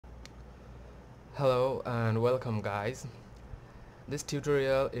Hello and welcome guys. This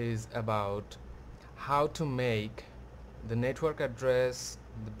tutorial is about how to make the network address,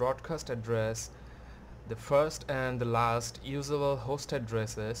 the broadcast address, the first and the last usable host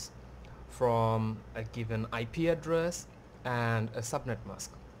addresses from a given IP address and a subnet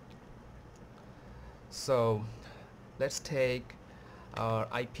mask. So let's take our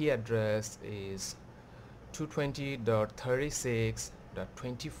IP address is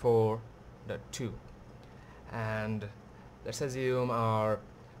 220.36.24.2 and let's assume our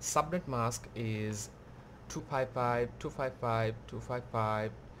subnet mask is 255, 255,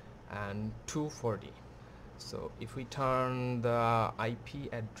 255 and 240. So if we turn the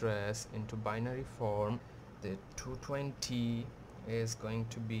IP address into binary form, the 220 is going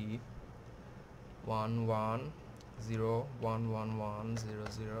to be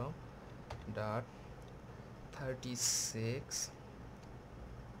 110.111.0.0 dot 36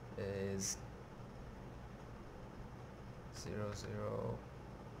 is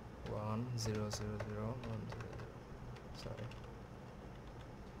 001.0.0.0.0, sorry,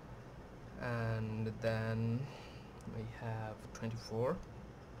 and then we have 24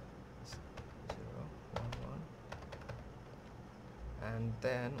 011 and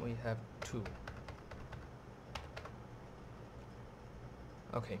then we have 2.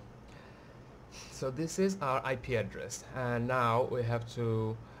 Okay, so this is our IP address, and now we have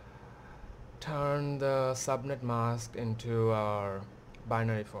to turn the subnet mask into our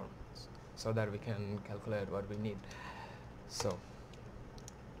binary form so that we can calculate what we need. So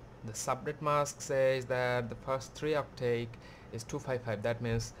the subnet mask says that the first 3 octet is 255. That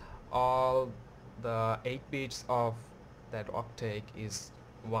means all the 8 bits of that octet is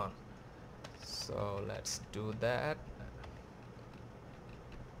 1. So let's do that.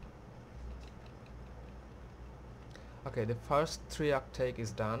 Okay, the first 3 octet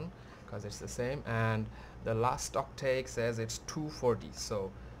is done because it's the same, and the last octet says it's 240.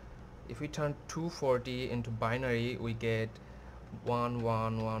 So if we turn 240 into binary, we get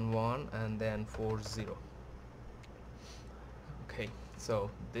 1111 and then 40. Okay, so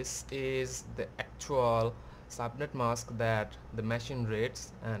this is the actual subnet mask that the machine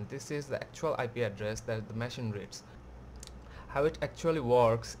reads, and this is the actual IP address that the machine reads. How it actually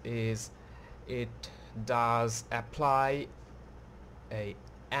works is it does apply a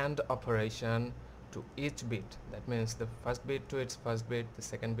AND operation to each bit. That means the first bit to its first bit, the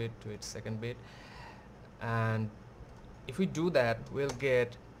second bit to its second bit, and if we do that, we'll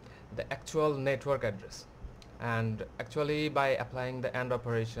get the actual network address. And actually, by applying the AND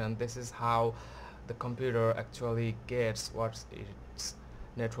operation, this is how the computer actually gets what its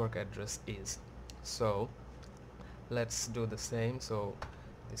network address is. So let's do the same. So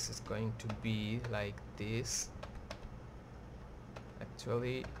this is going to be like this.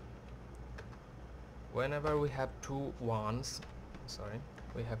 Actually, whenever we have 2 ones, sorry,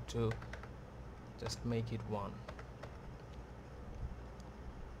 we have to just make it 1.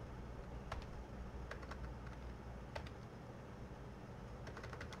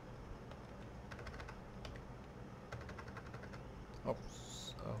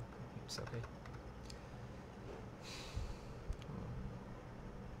 Oops, oh, it's okay.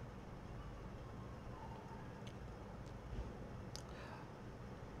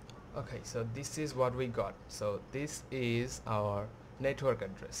 Okay, so this is what we got. So this is our network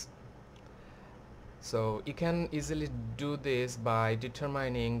address. So you can easily do this by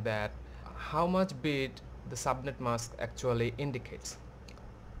determining that how much bit the subnet mask actually indicates.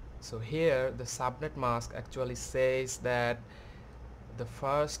 So here the subnet mask actually says that the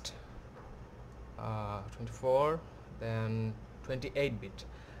first 24, then 28 bit.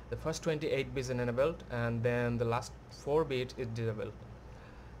 The first 28 bits is enabled, and then the last 4 bit is disabled.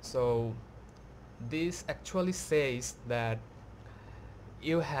 So this actually says that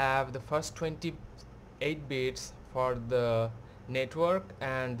you have the first 28 bits for the network,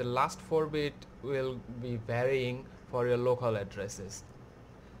 and the last 4 bit will be varying for your local addresses.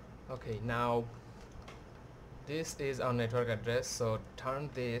 Okay, now this is our network address, so turn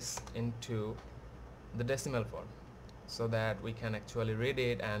this into the decimal form so that we can actually read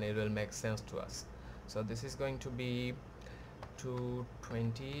it and it will make sense to us. So this is going to be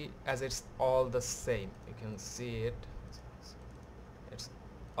 220, as it's all the same. You can see it, it's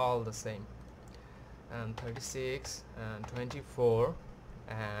all the same, and 36 and 24,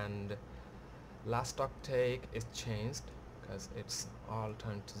 and last octet is changed because it's all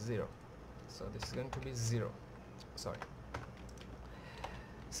turned to 0. So this is going to be 0, sorry.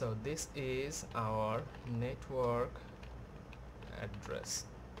 So this is our network address.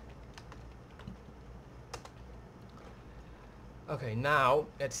 Okay, now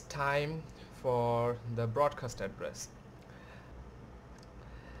it's time for the broadcast address.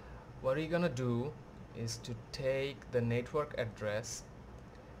 What we're gonna do is to take the network address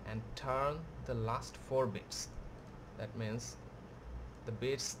and turn the last 4 bits. That means the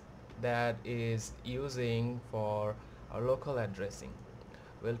bits that is using for our local addressing.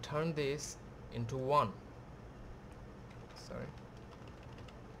 We'll turn this into 1. Sorry.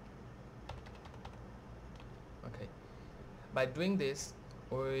 Okay. By doing this,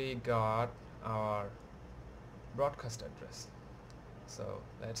 we got our broadcast address. So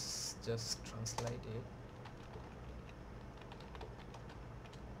let's just translate it.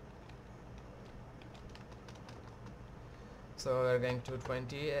 So we're going to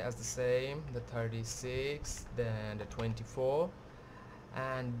 20 as the same, the 36, then the 24,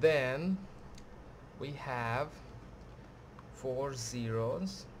 and then we have 4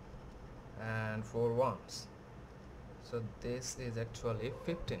 zeros and 4 ones. So this is actually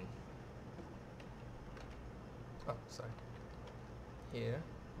 15. Oh, sorry. Here,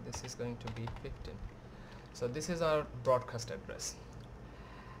 this is going to be 15. So this is our broadcast address.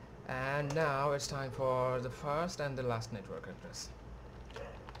 And now it's time for the first and the last network address.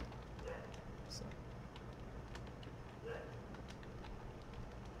 So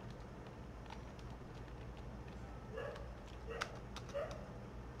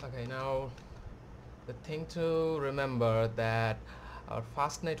okay, now the thing to remember that our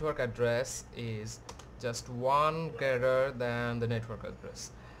first network address is just 1 greater than the network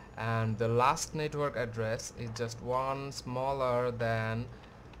address, and the last network address is just 1 smaller than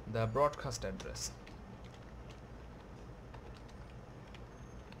the broadcast address.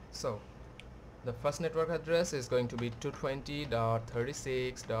 So the first network address is going to be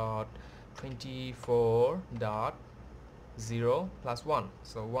 220.36.24.0 plus 1,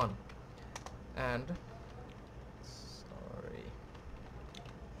 so 1. And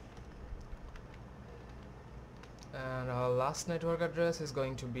our last network address is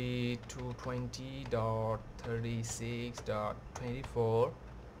going to be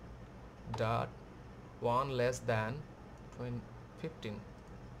 220.36.24.1 less than 15,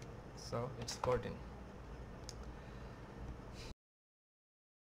 so it's 14.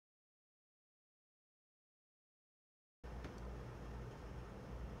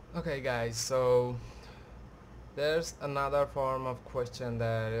 Okay guys, so there's another form of question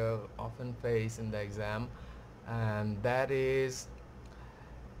that you'll often face in the exam, and that is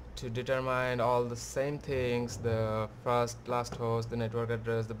to determine all the same things: the first, last host, the network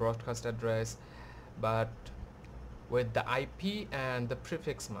address, the broadcast address, but with the IP and the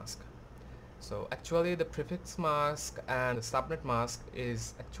prefix mask. So actually the prefix mask and the subnet mask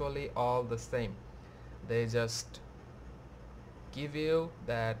is actually all the same. They just give you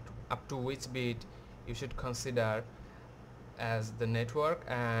that up to which bit you should consider as the network,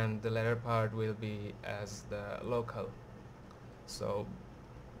 and the latter part will be as the local. So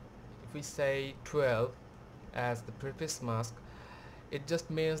if we say 12 as the prefix mask, it just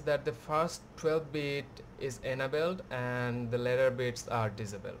means that the first 12 bit is enabled and the later bits are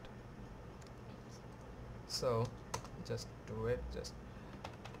disabled. So just do it,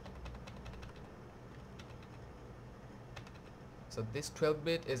 so this 12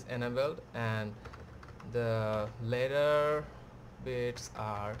 bit is enabled and the later bits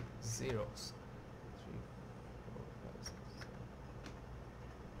are zeros. 3, 4, 5, 6, 7.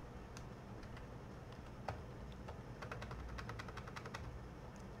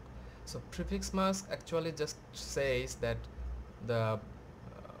 So prefix mask actually just says that the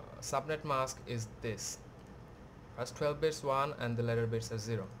subnet mask is this: first 12 bits 1 and the later bits are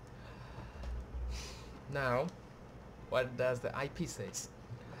 0. Now what does the IP says?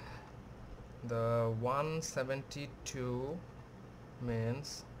 The 172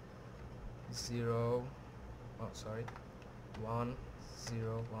 means 0, oh sorry, 1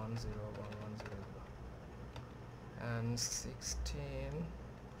 0 1 0 1 1 0 0, and 16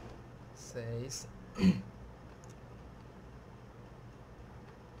 says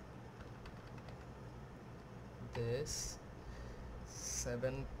this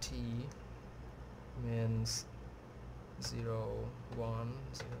 70 means 0 1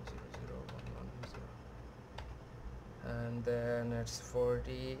 0 0 0 1 1 0, and then it's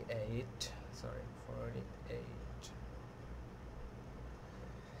 48, sorry, 48,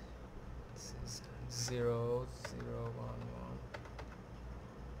 this is 0 0 1 1.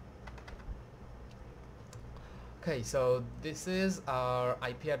 Okay, so this is our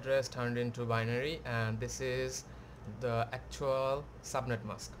IP address turned into binary, and this is the actual subnet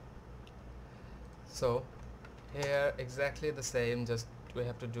mask. So here exactly the same, just we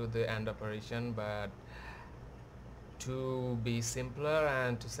have to do the AND operation, but to be simpler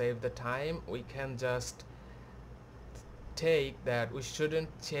and to save the time, we can just take that we shouldn't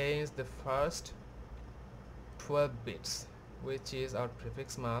change the first 12 bits, which is our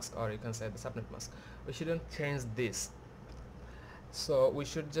prefix mask, or you can say the subnet mask. We shouldn't change this, so we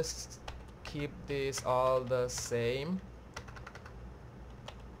should just keep this all the same.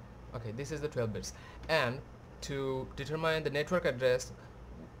 Okay, this is the 12 bits, and to determine the network address,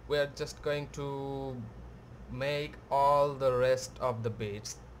 we are just going to make all the rest of the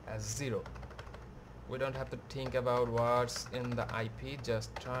bits as 0. We don't have to think about what's in the IP,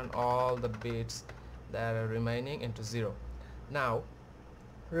 just turn all the bits that are remaining into 0. Now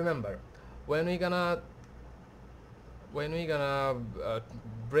remember, when we gonna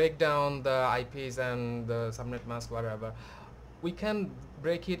break down the IPs and the subnet mask, whatever, we can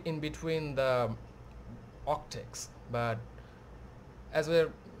break it in between the octets, but as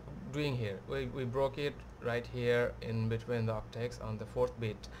we're doing here, we broke it right here in between the octets on the 4th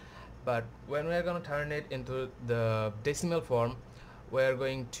bit. But when we're going to turn it into the decimal form, we're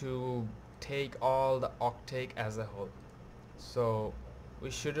going to take all the octet as a whole. So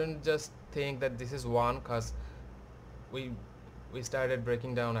we shouldn't just think that this is 1, because we started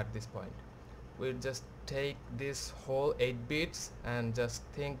breaking down at this point. We'll just take this whole 8 bits and just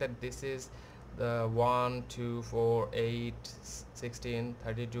think that this is the 1, 2, 4, 8, 16,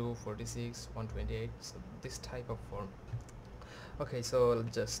 32, 46, 128, so this type of form. Okay, so I'll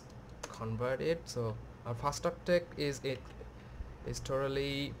just convert it. So our first octet is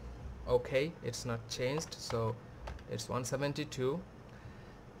totally okay, it's not changed, so it's 172.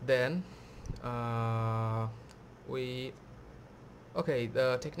 Then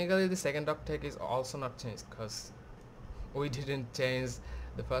technically the second octet is also not changed, because we didn't change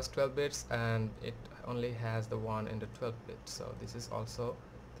the first 12 bits and it only has the 1 in the 12th bit, so this is also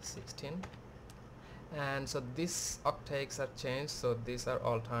the 16. And so these octets are changed, so these are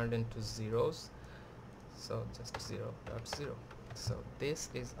all turned into zeros, so just 0.0. So this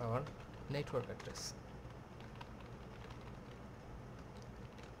is our network address.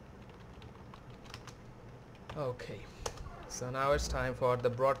 Okay, so now it's time for the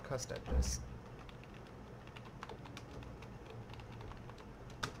broadcast address.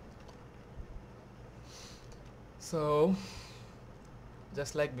 So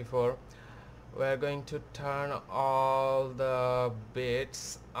just like before, we're going to turn all the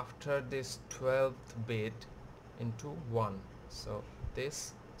bits after this 12th bit into 1. So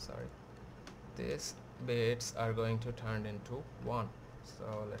these bits are going to turn into 1.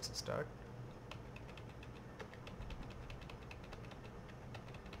 So let's start.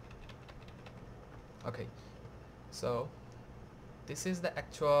 Okay, so this is the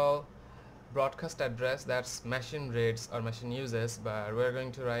actual broadcast address that's machine reads or machine uses, but we're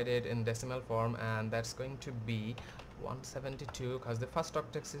going to write it in decimal form, and that's going to be 172, because the first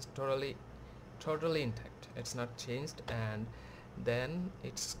octet is totally intact, it's not changed. And then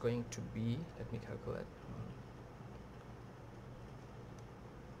it's going to be, let me calculate,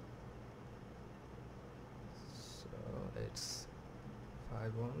 so it's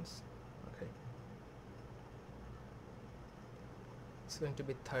 5 ones. Okay, it's going to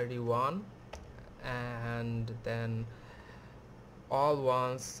be 31, and then all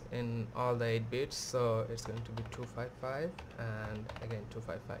ones in all the 8 bits, so it's going to be 255 and again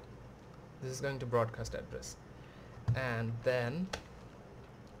 255. This is going to broadcast address. And then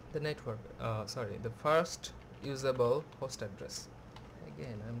the network, the first usable host address.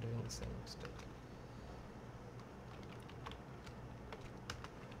 Again, I'm doing the same mistake.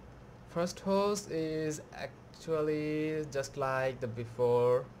 First host is actually just like the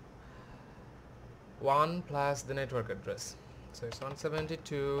before, 1 plus the network address, so it's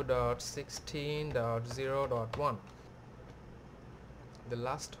 172.16.0.1. The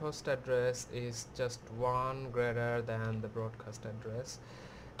last host address is just 1 greater than the broadcast address,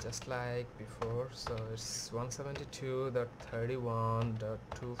 just like before, so it's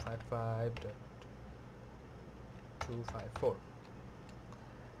 172.31.255.254.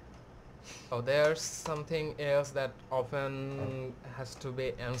 Oh, there's something else that often has to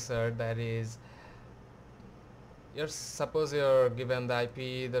be answered, that is, suppose you're given the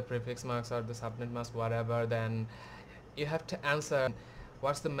IP, the prefix mask or the subnet mask, whatever, then you have to answer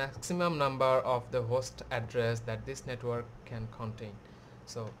what's the maximum number of the host address that this network can contain.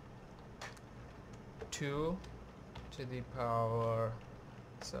 So 2 to the power,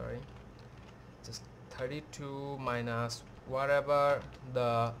 just 32 minus whatever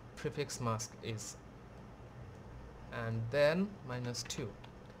the prefix mask is, and then minus 2,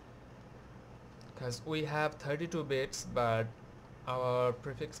 because we have 32 bits but our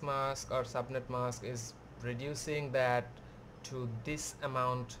prefix mask or subnet mask is reducing that to this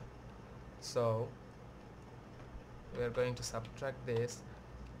amount. So we are going to subtract this,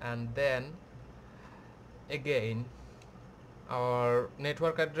 and then again our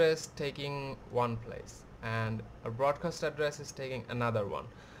network address taking one place and our broadcast address is taking another one.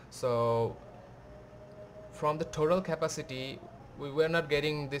 So from the total capacity we were not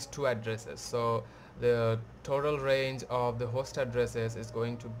getting these two addresses, so the total range of the host addresses is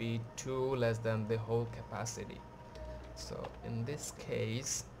going to be 2 less than the whole capacity. So in this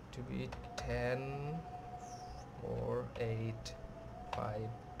case, to be 10, 4, 8, 5,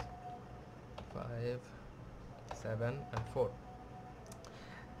 5, 7 and 4.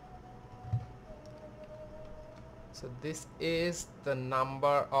 So this is the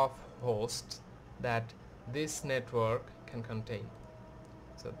number of hosts that this network can contain.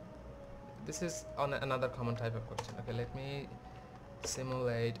 So this is on another common type of question. Okay, let me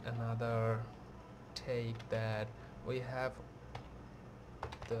simulate another take that we have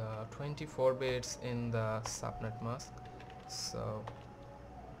the 24 bits in the subnet mask. So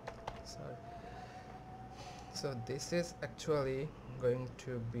sorry. So this is actually going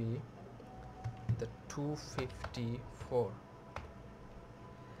to be the 254.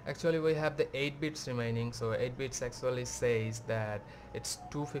 Actually we have the 8 bits remaining, so 8 bits actually says that it's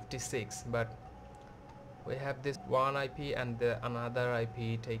 256, but we have this one IP and the another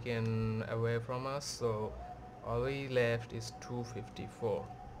IP taken away from us, so all we left is 254.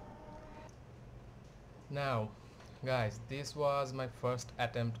 Now guys, this was my first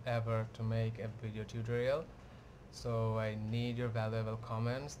attempt ever to make a video tutorial, so I need your valuable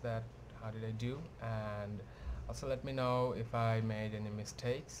comments that how did I do, and also let me know if I made any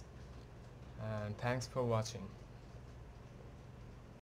mistakes, and thanks for watching.